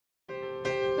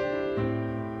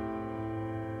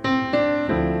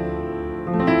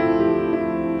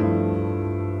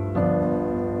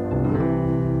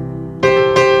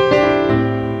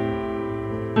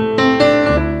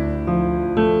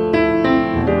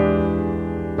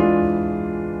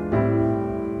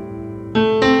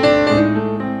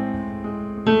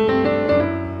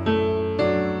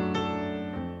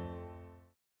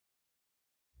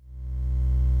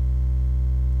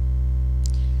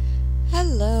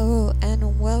Hello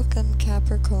and welcome,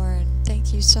 Capricorn.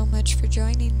 Thank you so much for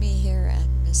joining me here at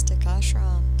Mystic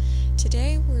Ashram.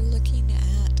 Today we're looking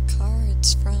at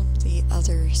cards from the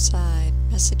other side,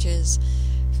 messages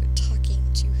for talking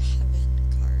to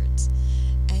heaven cards.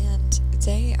 And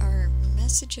they are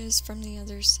messages from the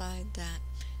other side that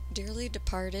dearly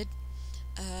departed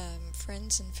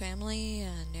friends and family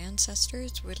and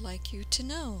ancestors would like you to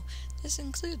know. This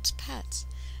includes pets,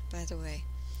 by the way.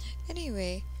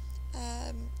 Anyway,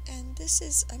 and this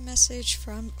is a message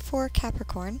for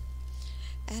Capricorn,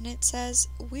 and it says,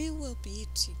 "We will be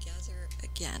together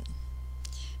again."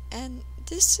 And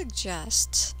this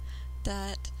suggests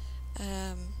that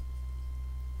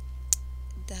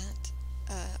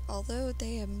although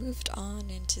they have moved on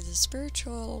into the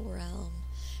spiritual realm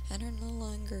and are no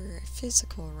longer a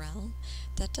physical realm,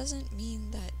 that doesn't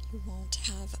mean that you won't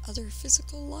have other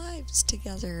physical lives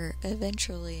together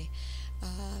eventually.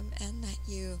 And that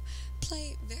you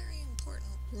play very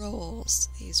important roles.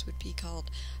 These would be called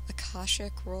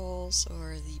Akashic roles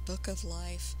or the Book of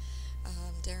Life.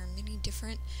 There are many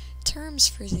different terms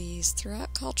for these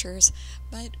throughout cultures,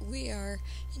 but we are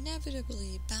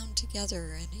inevitably bound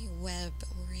together in a web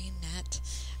or a net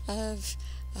of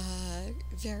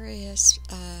various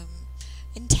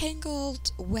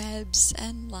entangled webs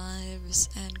and lives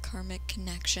and karmic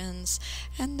connections,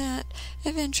 and that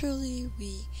eventually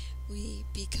we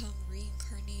become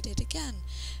reincarnated again.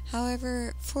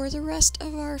 However, for the rest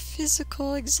of our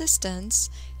physical existence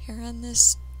here on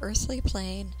this earthly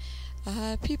plane,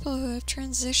 people who have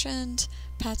transitioned,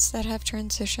 pets that have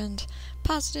transitioned,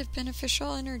 positive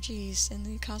beneficial energies in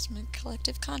the cosmic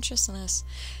collective consciousness,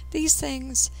 these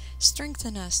things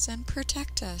strengthen us and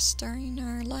protect us during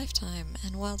our lifetime.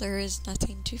 And while there is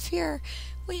nothing to fear,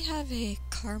 we have a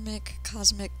karmic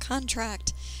cosmic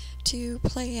contract to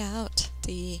play out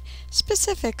the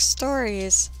specific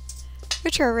stories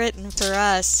which are written for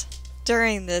us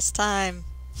during this time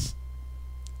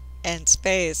and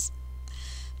space.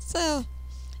 So,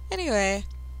 anyway,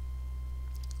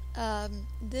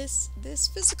 this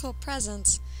physical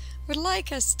presence would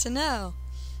like us to know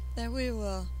that we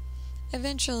will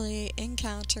eventually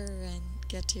encounter and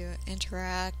get to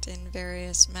interact in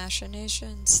various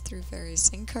machinations through various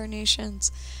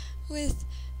incarnations with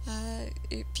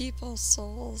people's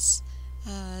souls,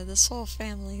 the soul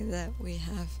family that we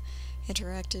have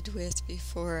interacted with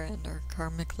before and are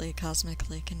karmically,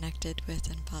 cosmically connected with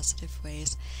in positive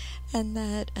ways, and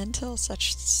that until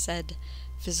such said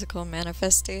physical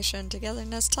manifestation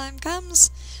togetherness time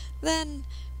comes, then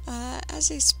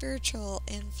as a spiritual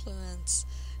influence,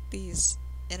 these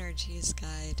energies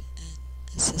guide and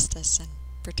assist us and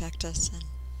protect us and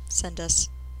send us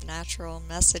natural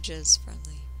messages from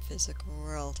the physical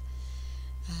world.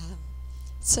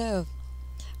 So,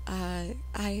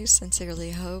 I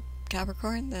sincerely hope,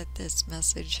 Capricorn, that this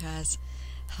message has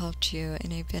helped you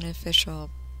in a beneficial,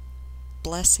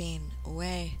 blessing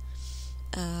way,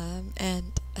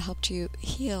 and helped you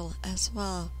heal as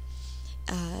well,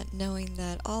 knowing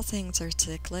that all things are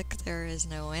cyclic, there is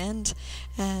no end,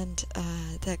 and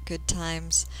that good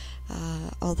times,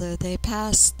 although they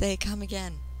pass, they come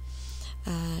again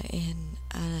in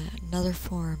another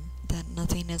form, that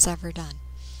nothing is ever done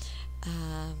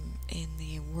in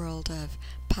the world of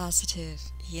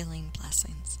positive healing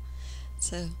blessings.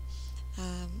 So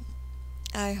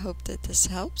I hope that this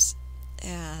helps,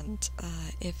 and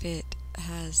if it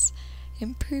has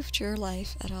improved your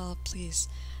life at all, please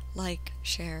like,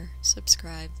 share,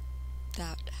 subscribe.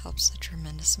 That helps a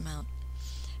tremendous amount.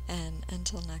 And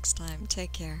until next time,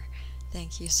 take care.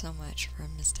 Thank you so much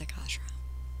from Mystic Ashram.